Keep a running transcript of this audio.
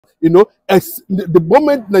you know, as the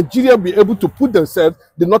moment Nigeria be able to put themselves,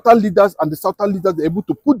 the northern leaders and the southern leaders are able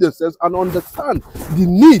to put themselves and understand the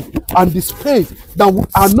need and the space that we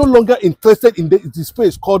are no longer interested in the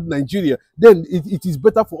space called Nigeria, then it is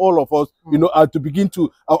better for all of us, you know, to begin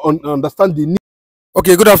to understand the need.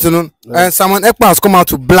 Okay, good afternoon. Simon Ekpa has come out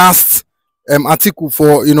to blast Atiku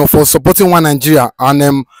for, you know, for supporting one Nigeria,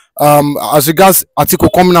 and as regards Atiku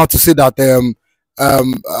coming out to say that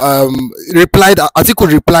Atiku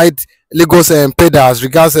replied Lagos paid as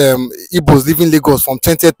regards Igbos leaving Lagos from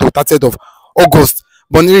 20th to 30th of August.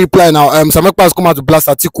 But in reply now, Simon Ekpa has come out to blast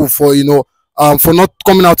Atiku for, you know, for not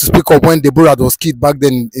coming out to speak up when Deborah was killed back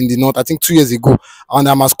then in the north, I think 2 years ago, and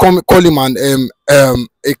I must call him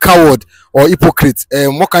a coward or hypocrite.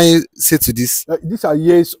 What can you say to this? These are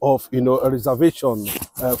years of, you know, a reservation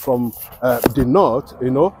from the north,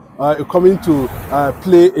 you know, coming to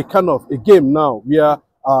play a kind of a game now where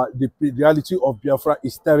the reality of Biafra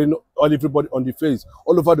is staring everybody on the face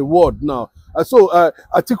all over the world now. So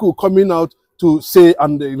Atiku coming out to say,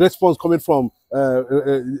 and the response coming from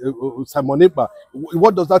Simon Ekpa,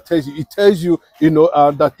 what does that tell you? It tells you, you know,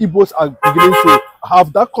 that Igbos are beginning to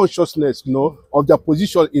have that consciousness, you know, of their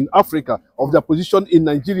position in Africa, of their position in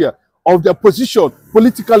Nigeria, of their position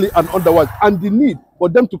politically and otherwise, and the need for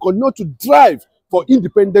them to continue to drive for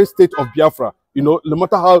independent state of Biafra, you know, no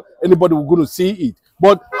matter how anybody will going to see it.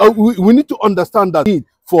 But we need to understand that need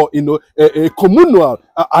for, you know, a communal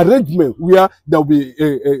arrangement where there will be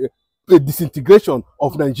a disintegration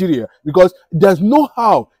of Nigeria, because there's no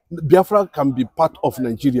how Biafra can be part of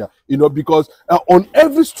Nigeria, you know, because on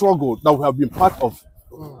every struggle that we have been part of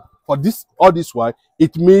for this all this while,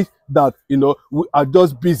 it means that, you know, we are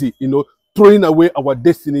just busy, you know, throwing away our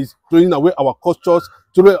destinies, throwing away our cultures,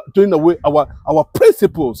 throwing away our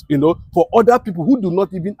principles, you know, for other people who do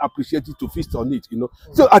not even appreciate it to feast on it, you know.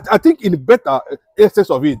 So I think in better essence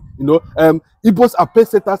of it, you know, Igbos are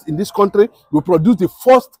pacesetters in this country. We produce the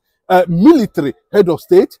first military head of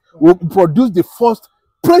state, will produce the first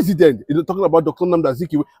president, you know, talking about Dr. Nnamdi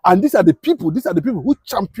Azikiwe, and these are the people who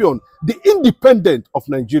champion the independence of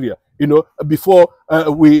Nigeria, you know, before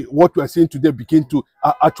what we are seeing today begin to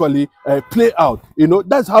actually play out. You know,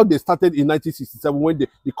 that's how they started in 1967 when the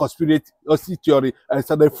conspiracy theory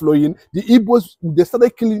started flowing. The Igbos, they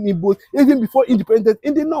started killing Igbos even before independence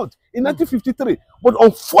in the north in 1953. But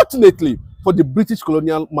unfortunately for the British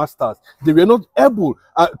colonial masters, they were not able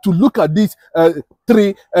to look at these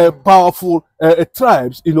three powerful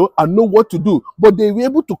tribes, you know, and know what to do. But they were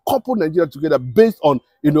able to couple Nigeria together based on,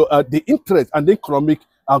 you know, the interest and the economic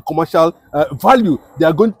and commercial value they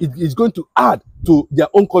are going. It is going to add to their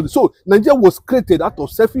own country. So Nigeria was created out of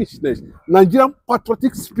selfishness. Nigerian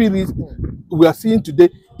patriotic spirit we are seeing today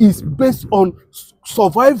is based on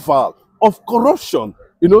survival of corruption.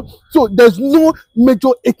 You know, so there's no major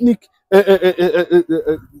ethnic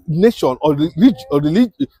nation or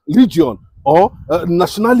religion or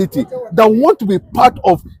nationality that want to be part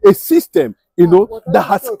of a system, you know, that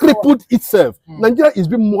has crippled itself. Nigeria is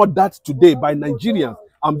being murdered today by Nigerians,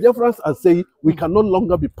 and Biafrans are saying we can no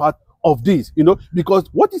longer be part of this, you know, because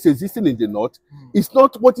what is existing in the north is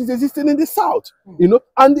not what is existing in the south, you know.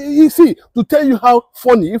 And you see, to tell you how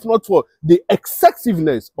funny, if not for the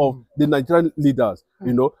excessiveness of the Nigerian leaders,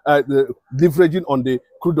 you know, the leveraging on the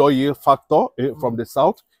crude oil factor from the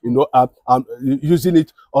south, you know, using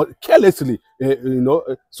it carelessly, you know.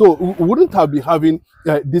 So we wouldn't have been having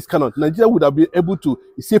this kind of. Nigeria would have been able to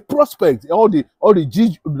see prospects. All the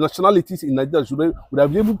nationalities in Nigeria would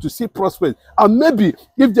have been able to see prospects. And maybe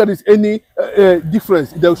if there is any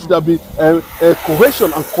difference, there should have been a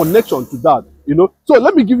cohesion and connection to that, you know. So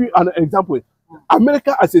let me give you an example.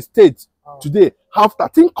 America as a state today have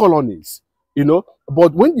 13 colonies, you know.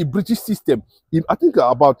 But when the British system, I think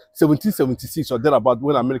about 1776 or thereabout,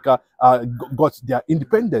 when America got their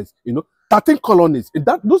independence, you know, 13 colonies.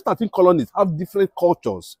 Those 13 colonies have different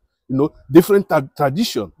cultures, you know, different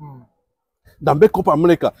tradition that make up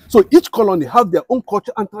America. So each colony have their own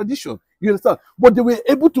culture and tradition. You understand? But they were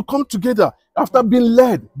able to come together after being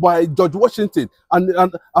led by George Washington and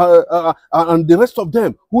the rest of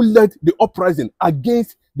them who led the uprising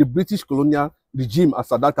against the British colonial regime at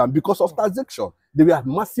that time because of taxation. They were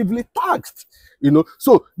massively taxed, you know.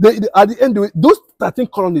 So at the end, those 13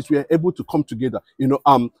 colonies were able to come together, you know.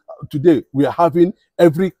 Today we are having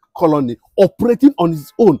every colony operating on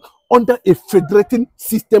its own under a federating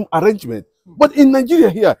system arrangement. But in Nigeria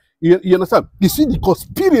here, you understand, you see the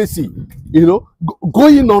conspiracy, you know,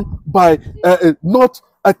 going on by not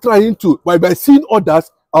trying to, by seeing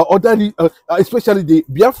others, especially the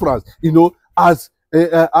Biafrans, you know, as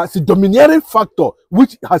a domineering factor,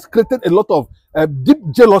 which has created a lot of deep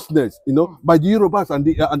jealousness, by the Yorubas and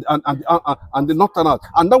the Northerners,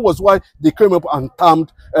 and that was why they came up and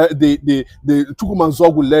termed the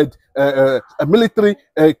Chukwumanzogu led a military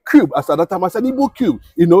coup as at that time as an Igbo coup,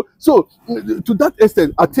 So to that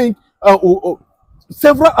extent, I think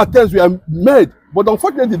several attempts were made, but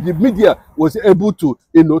unfortunately, the media was able to,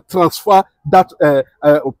 transfer that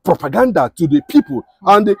propaganda to the people,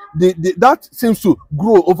 and that seems to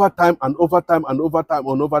grow over time and over time and over time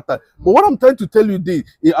and over time. But what I'm trying to tell you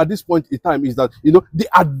at this point in time is that the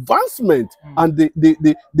advancement and the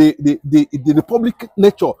republic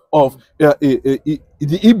nature of the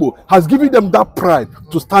Igbo has given them that pride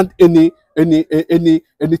to stand any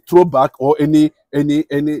throwback or any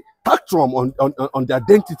tantrum on their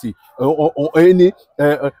identity or any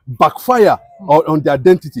backfire on their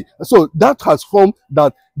identity. So that has formed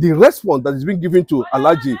that the response that is being given to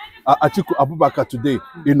Alhaji Atiku Abubakar today,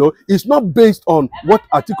 is not based on what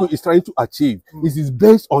Atiku is trying to achieve. It is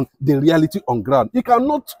based on the reality on ground. You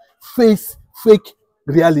cannot face fake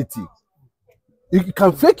reality. You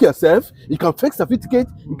can fake yourself, you can fake certificate,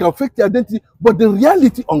 you can fake the identity, but the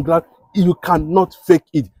reality on ground, you cannot fake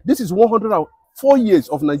it. This is 104 years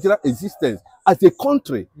of Nigeria existence as a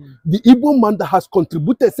country. The Igbo man that has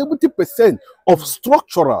contributed 70% of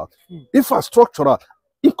structural, infrastructural,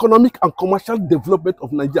 economic and commercial development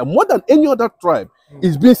of Nigeria, more than any other tribe,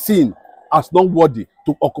 is being seen as not worthy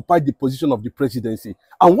to occupy the position of the presidency.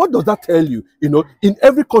 And what does that tell you? In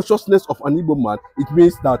every consciousness of an Igbo man, it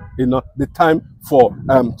means that the time for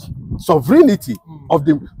sovereignty of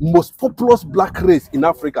the most populous black race in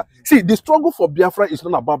Africa. See, the struggle for Biafra is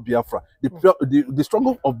not about Biafra. The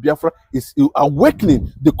struggle of Biafra is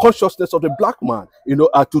awakening the consciousness of the black man,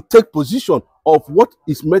 to take position of what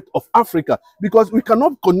is made of Africa, because we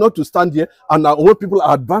cannot continue to stand here and when people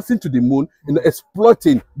are advancing to the moon,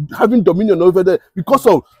 exploiting, having dominion over there, because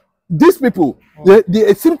of these people,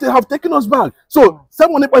 they seem to have taken us back. So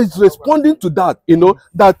someone is responding to that,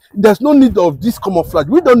 that there's no need of this camouflage.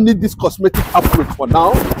 We don't need this cosmetic approach for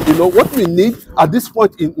now. What we need at this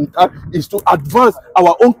point in time is to advance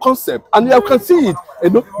our own concept. And you can see it,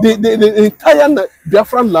 the entire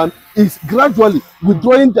Biafran land is gradually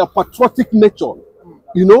withdrawing their patriotic nature,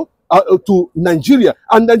 to Nigeria.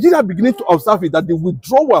 And Nigeria beginning to observe it, that the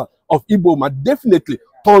withdrawal of Igbo might definitely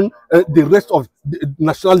turn the rest of the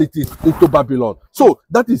nationalities into Babylon. So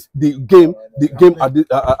that is the game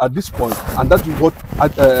at this point, and that is what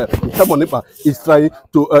Ekpa is trying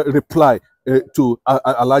to reply to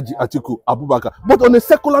Alhaji Atiku Abubakar. But on a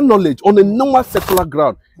secular knowledge, on a normal secular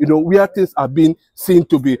ground, where things are being seen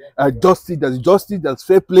to be justice, there's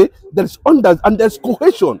fair play, there's and there's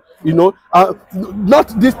cohesion, not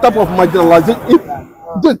this type of marginalization.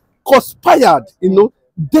 It conspired,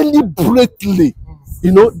 deliberately,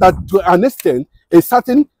 that to an extent, a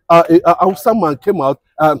certain Hausa man came out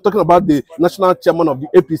talking about the national chairman of the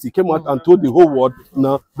APC, came out and told the whole world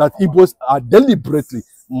that Igbos are deliberately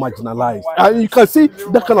marginalized. And you can see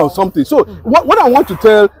that kind of something. So what I want to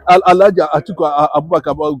tell Alhaji Atiku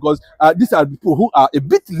Abubakar about, because these are people who are a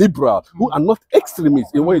bit liberal, who are not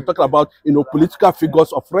extremists when you talk about political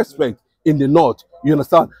figures of respect in the north, you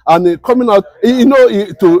understand, and coming out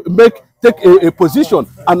to take a position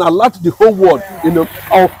and alert the whole world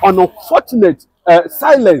of an unfortunate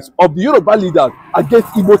silence of the Yoruba leaders against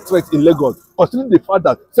Igbo threats in Lagos, considering the fact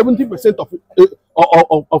that 70%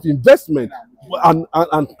 of investment and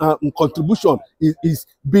contribution is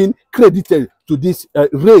being credited to this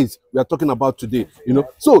race we are talking about today.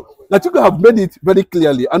 So Atiku have made it very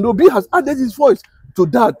clearly, and Obi has added his voice to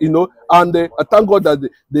that, and I thank God that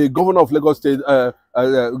the governor of Lagos State,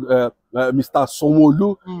 Mr.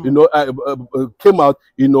 Sanwo-Olu, came out,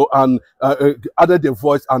 and added a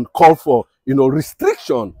voice and called for,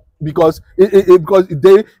 restriction, because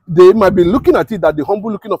they might be looking at it that the humble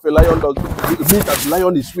looking of a lion does mean that the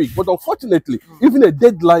lion is weak. But unfortunately, even a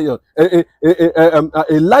dead lion, a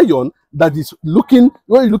lion that is looking,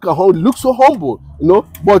 when you look at how it looks so humble,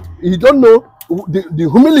 but you don't know the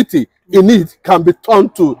humility in it can be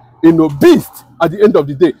turned to beast at the end of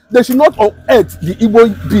the day. They should not unearth the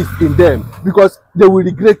Igbo beast in them, because they will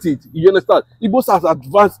regret it. You understand? Igbos has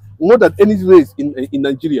advanced more than any race in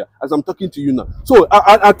Nigeria, as I'm talking to you now. So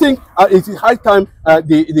I think it's high time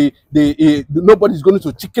nobody's going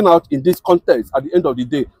to chicken out in this context at the end of the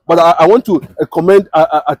day. But I want to commend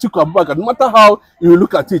Atiku Abubakar, no matter how you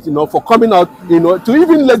look at it, for coming out, to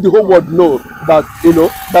even let the whole world know that,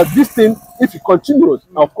 that this thing, if it continues,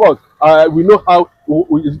 of course, we know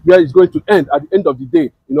where it's going to end at the end of the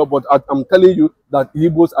day, but I'm telling you that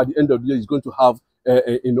Igbos at the end of the day is going to have,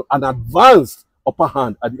 an advanced upper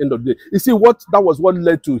hand at the end of the day. You see, that was what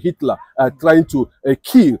led to Hitler trying to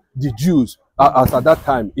kill the Jews as at that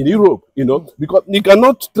time in Europe, you know, because you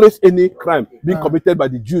cannot trace any crime being committed by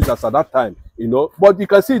the Jews as at that time, you know. But you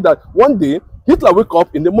can see that one day Hitler wake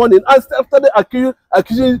up in the morning and started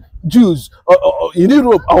accusing Jews in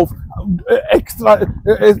Europe of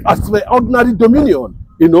extraordinary dominion,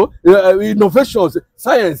 you know, innovations,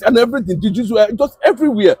 science, and everything. The Jews were just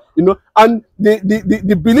everywhere, you know, and they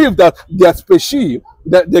believe that their species,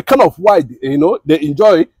 the kind of white, you know, they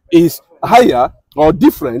enjoy is higher or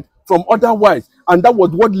different from other whites, and that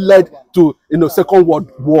was what led to, you know, Second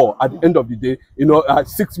World War. At the end of the day, you know,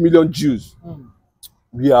 6 million Jews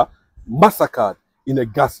were massacred in a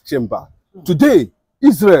gas chamber. Today,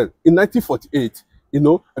 Israel in 1948, you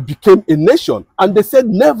know, became a nation, and they said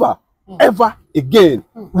never, ever again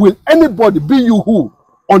will anybody, be you who,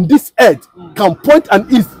 on this earth can point an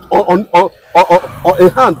or a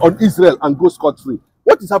hand on Israel and go scot-free.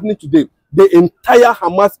 What is happening today? The entire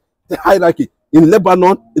Hamas hierarchy in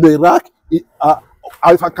Lebanon, in Iraq, if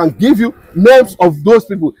I can give you names of those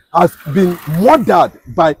people, has been murdered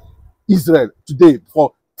by Israel today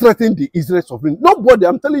for threatening the Israel sovereignty. Nobody,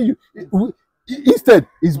 I'm telling you, instead,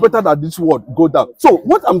 it's better that this word go down. So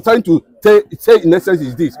what I'm trying to say in essence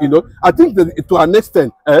is this, you know, I think that to an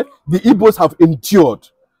extent, the Igbos have endured.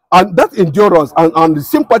 And that endurance and the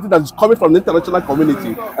sympathy that is coming from the international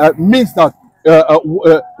community means that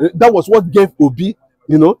that was what gave Obi,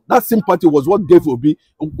 you know, that sympathy was what gave Obi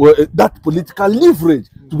that political leverage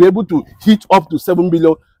to be able to hit up to 7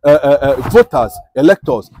 million voters,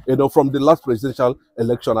 electors, you know, from the last presidential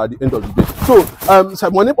election at the end of the day. So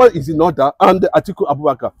Simon Ekpa is in order, and Atiku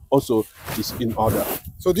Abubakar also is in order.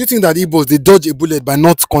 So do you think that Igbos, they dodge a bullet by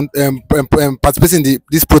not participating in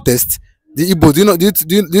this protest? The Igbos, do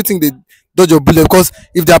you think they dodge a bullet? Because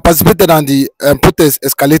if they have participated and the protest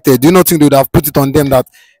escalated, do you not think they would have put it on them that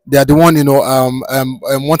they are the one, you know,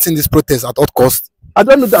 wanting this protest at all cost? I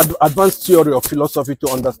don't know the advanced theory or philosophy to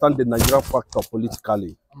understand the Nigerian factor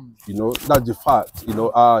politically. You know, that's the fact. You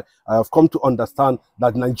know, I have come to understand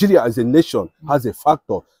that Nigeria as a nation has a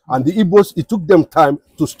factor. And the Igbos, it took them time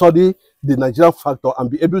to study the Nigerian factor and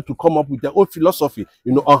be able to come up with their own philosophy,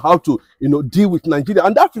 you know, on how to, you know, deal with Nigeria.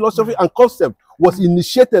 And that philosophy and concept was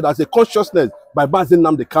initiated as a consciousness by Mazi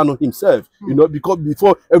Nnamdi Kanu himself, you know, because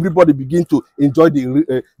before everybody begin to enjoy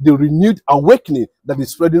the renewed awakening that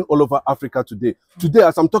is spreading all over Africa today. Today,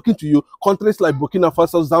 as I'm talking to you, countries like Burkina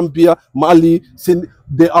Faso, Zambia, Mali,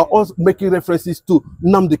 they are all making references to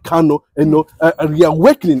Nnamdi Kanu, you know, a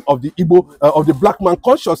reawakening of the Igbo, of the black man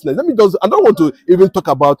consciousness. Let me just, I don't want to even talk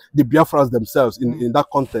about the Biafrans themselves in that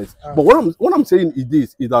context. But what I'm saying is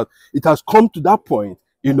this, is that it has come to that point,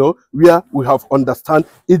 you know, where we have understand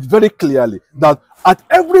it very clearly that at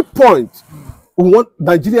every point, we want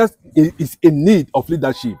Nigerians is in need of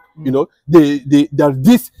leadership. You know, there's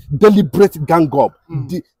this deliberate gang up,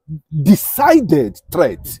 decided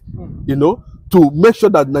threat, you know, to make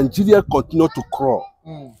sure that Nigeria continue to crawl.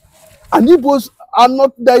 And Igbos are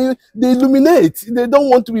not, they illuminate. They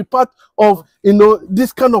don't want to be part of, you know,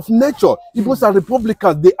 this kind of nature. Igbos are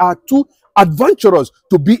Republicans. They are too adventurous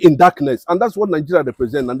to be in darkness, and that's what Nigeria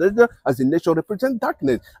represents. And Nigeria as a nation represents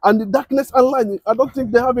darkness, and the darkness online, I don't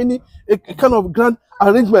think they have any kind of grand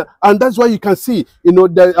arrangement, and that's why you can see, you know,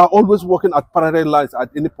 they are always working at parallel lines at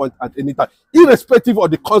any point, at any time, irrespective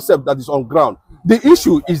of the concept that is on ground. The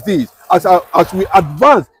issue is this: as we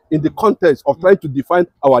advance in the context of trying to define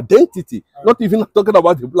our identity, not even talking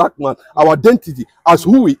about the black man, our identity as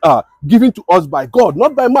who we are, given to us by God,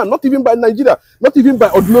 not by man, not even by Nigeria, not even by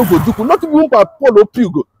Odumegwu Ojukwu, not even by Paul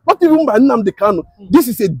Opiugo, not even by Nnamdi Kanu. This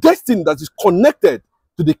is a destiny that is connected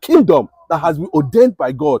to the kingdom that has been ordained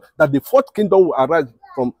by God, that the fourth kingdom will arise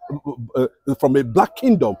from a black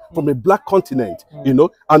kingdom, from a black continent, you know,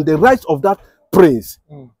 and the rise of that prince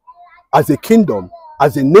as a kingdom,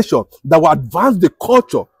 as a nation that will advance the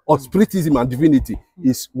culture of spiritism and divinity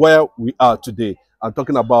is where we are today. I'm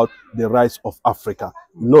talking about the rise of Africa,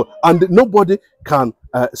 you know, and nobody can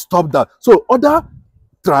stop that. So other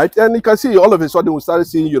tribes, and you can see all of a sudden we started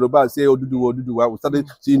seeing Yoruba and say Oduduwa, we started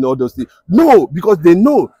seeing all those things. No, because they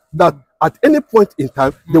know that at any point in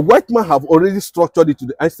time, the white man have already structured it to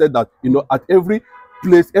the extent that, you know, at every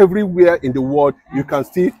place, everywhere in the world, you can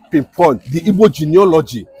still pinpoint the Igbo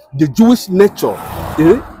genealogy, the Jewish nature,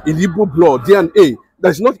 in Igbo blood, DNA.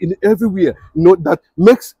 That's not in everywhere, you know, that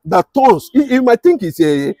makes, that turns. You might think it's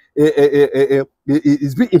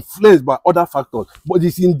it's being influenced by other factors, but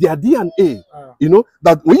it's in their DNA, you know,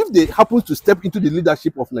 that if they happen to step into the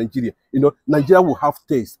leadership of Nigeria, you know, Nigeria will have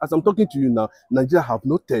taste. As I'm talking to you now, Nigeria have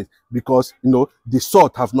no taste because, you know, the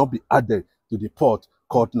salt has not been added to the pot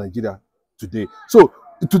called Nigeria today. So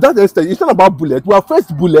to that extent, it's not about bullets. We have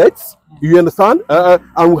faced bullets, you understand?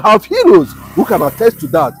 And we have heroes who can attest to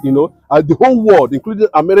that, you know. The whole world, including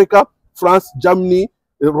America, France, Germany,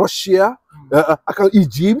 Russia,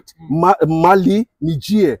 Egypt, Mali,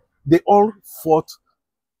 Niger, they all fought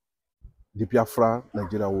the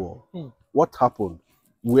Biafra-Nigeria war. What happened?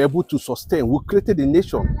 We were able to sustain. We created a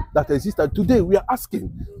nation that existed. Today, we are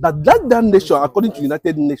asking that that nation, according to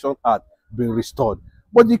United Nations Act, be restored.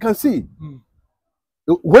 But you can see,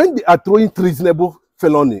 when they are throwing treasonable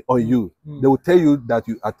felony on you, they will tell you that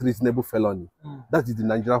you are treasonable felony. That is the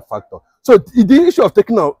Nigerian factor. So the issue of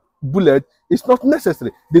taking a bullet is not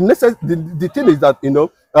necessary. The thing is that, you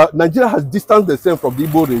know, Nigeria has distanced themselves from the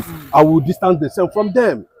Igbo race. I will distance themselves from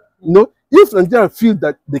them. You know, if Nigeria feel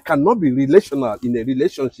that they cannot be relational in a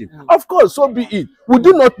relationship, of course, so be it. We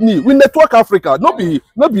do not need. We network Africa, not be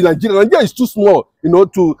Nigeria. Nigeria is too small, you know,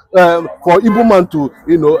 to for Igbo man to,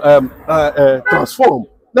 you know, transform.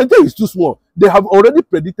 Nigeria is too small. They have already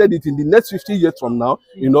predicted it in the next 50 years from now,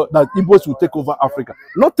 you know, that Igbos will take over Africa.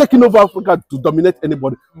 Not taking over Africa to dominate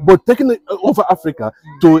anybody, but taking over Africa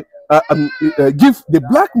to give the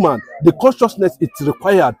black man the consciousness it's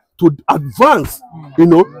required to advance, you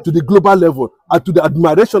know, to the global level and to the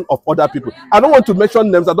admiration of other people. I don't want to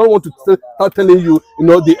mention names. I don't want to start telling you, you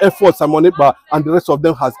know, the efforts Simon Ekpa and the rest of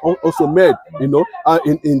them has also made, you know,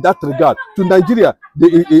 in that regard. To Nigeria,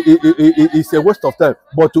 it's a waste of time.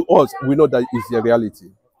 But to us, we know that it's a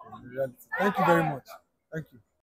reality. Thank you very much. Thank you.